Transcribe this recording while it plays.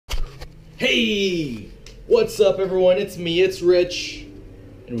Hey! What's up, everyone? It's me, it's Rich,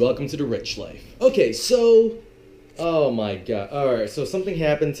 and welcome to the Rich Life. Okay, so... oh my god. Alright, so something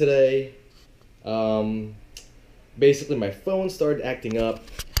happened today. Basically my phone started acting up,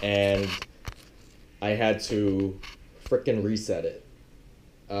 and I had to frickin' reset it.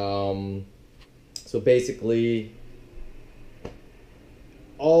 So basically...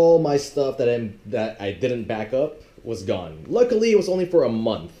 all my stuff that I didn't back up was gone. Luckily, it was only for a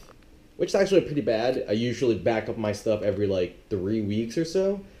month, which is actually pretty bad. I usually back up my stuff every like 3 weeks or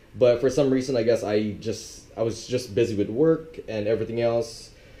so, but for some reason, I guess I was just busy with work and everything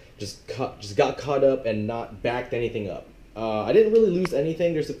else. Just got caught up and not backed anything up. I didn't really lose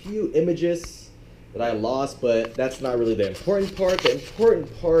anything. There's a few images that I lost, but that's not really the important part. The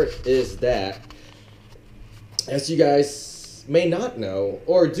important part is that, as you guys may not know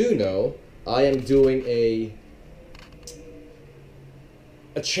or do know, I am doing a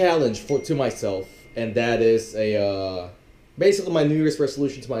challenge to myself, and that is basically my New Year's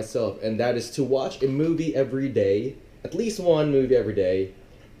resolution to myself, and that is to watch a movie every day, at least one movie every day,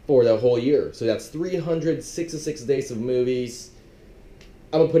 for the whole year. So that's 366 days of movies.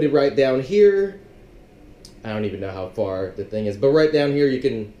 I'm gonna put it right down here. I don't even know how far the thing is, but right down here you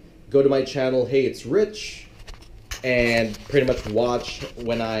can go to my channel, Hey It's Rich, and pretty much watch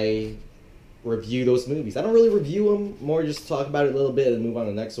when I review those movies. I don't really review them, more just talk about it a little bit and move on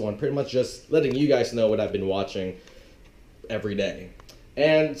to the next one. Pretty much just letting you guys know what I've been watching every day.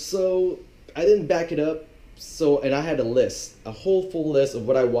 And so I didn't back it up, and I had a whole full list of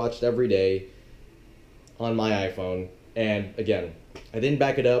what I watched every day on my iPhone. And again, I didn't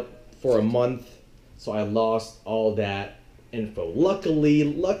back it up for a month, so I lost all that info.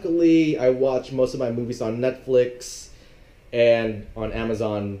 Luckily, I watch most of my movies on Netflix and on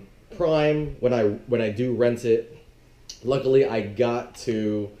Amazon Prime when I do rent it. Luckily, I got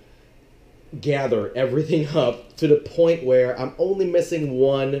to gather everything up to the point where I'm only missing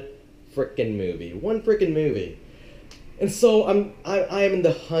one freaking movie. And so I am in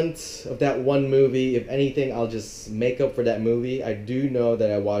the hunt of that one movie. If anything, I'll just make up for that movie. I do know that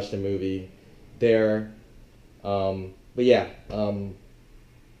I watched a movie there. But yeah,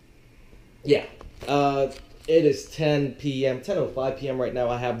 it is 10:05 p.m. right now.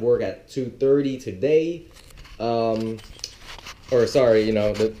 I have work at 2:30 today. Or sorry, you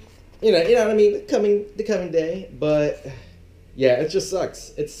know what I mean, the coming day. But yeah, it just sucks.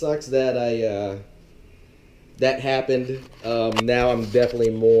 It sucks that that happened. Now I'm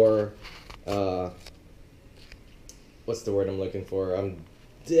definitely more, what's the word I'm looking for? I'm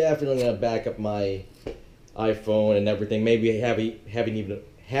definitely gonna back up my iPhone and everything. Maybe I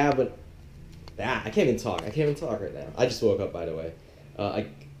can't even talk right now. I just woke up, by the way. I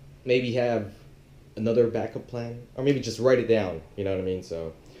maybe have another backup plan, or maybe just write it down, you know what I mean?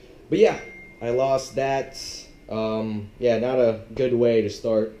 So, but yeah, I lost that. Yeah, not a good way to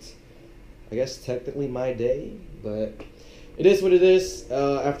start, I guess, technically my day, but it is what it is.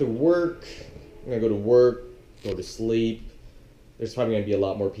 After work, I'm gonna go to work, go to sleep. There's probably going to be a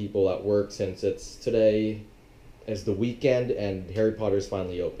lot more people at work since today is the weekend and Harry Potter is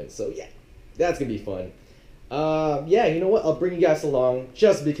finally open. So yeah, that's going to be fun. Yeah, you know what? I'll bring you guys along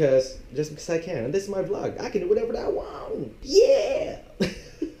just because I can. And this is my vlog. I can do whatever I want. Yeah!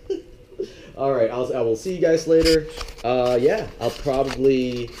 Alright, I will see you guys later. Yeah, I'll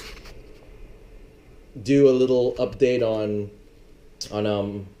probably do a little update on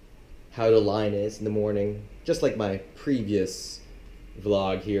how the line is in the morning. Just like my previous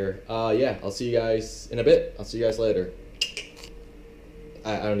vlog here. Yeah, I'll see you guys in a bit. I'll see you guys later.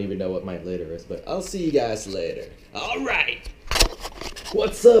 I don't even know what my later is, but I'll see you guys later. Alright!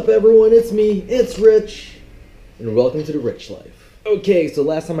 What's up, everyone? It's me, it's Rich, and welcome to the Rich Life. Okay, so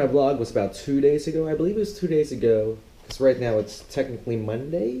last time I vlogged was about 2 days ago. I believe it was 2 days ago, because right now it's technically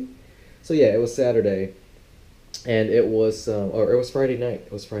Monday. So yeah, it was Saturday. And it was, or it was Friday night.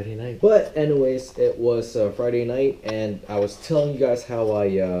 It was Friday night. But anyways, it was Friday night, and I was telling you guys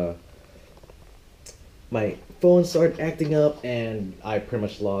how my phone started acting up, and I pretty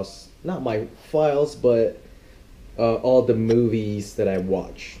much lost, not my files, but all the movies that I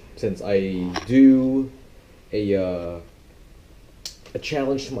watch. Since I do a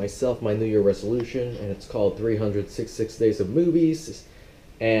challenge to myself, my New Year resolution, and it's called 366 Days of Movies.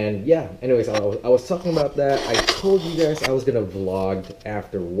 And yeah, anyways, I was talking about that. I told you guys I was gonna vlog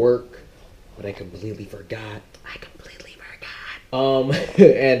after work, but I completely forgot.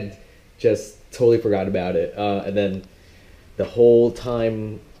 And just totally forgot about it. And then the whole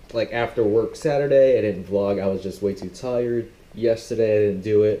time, like after work Saturday, I didn't vlog. I was just way too tired. Yesterday I didn't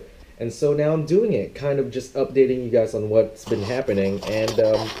do it. And so now I'm doing it, kind of just updating you guys on what's been happening. And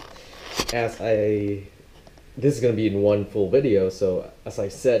as I this is gonna be in one full video, so as I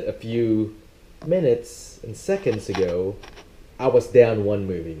said a few minutes and seconds ago, I was down one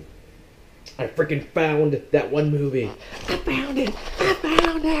movie. I freaking found that one movie. I found it. I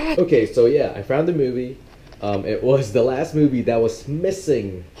found it. Okay, so yeah, I found the movie. It was the last movie that was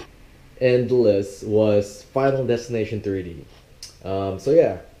missing in the list was Final Destination 3D. So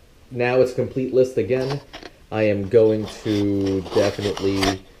yeah, now it's a complete list again. I am going to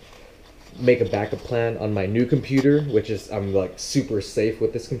definitely make a backup plan on my new computer, which is I'm like super safe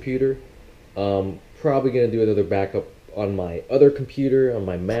with this computer. Probably gonna do another backup on my other computer, on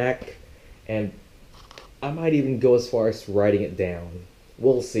my Mac, and I might even go as far as writing it down.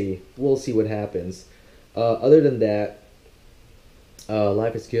 We'll see. We'll see what happens. Other than that,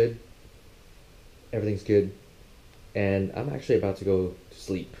 life is good. Everything's good, and I'm actually about to go to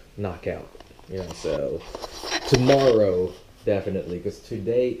sleep, knock out. You know, so tomorrow. Definitely, because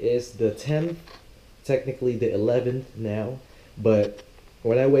today is the 10th, technically the 11th now, but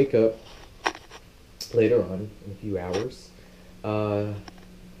when I wake up later on in a few hours, I'm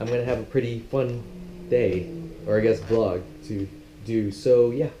going to have a pretty fun day, or I guess vlog to do, so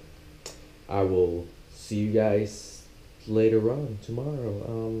yeah, I will see you guys later on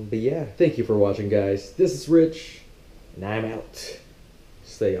tomorrow, but yeah, thank you for watching guys, this is Rich, and I'm out.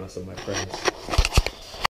 Stay awesome my friends.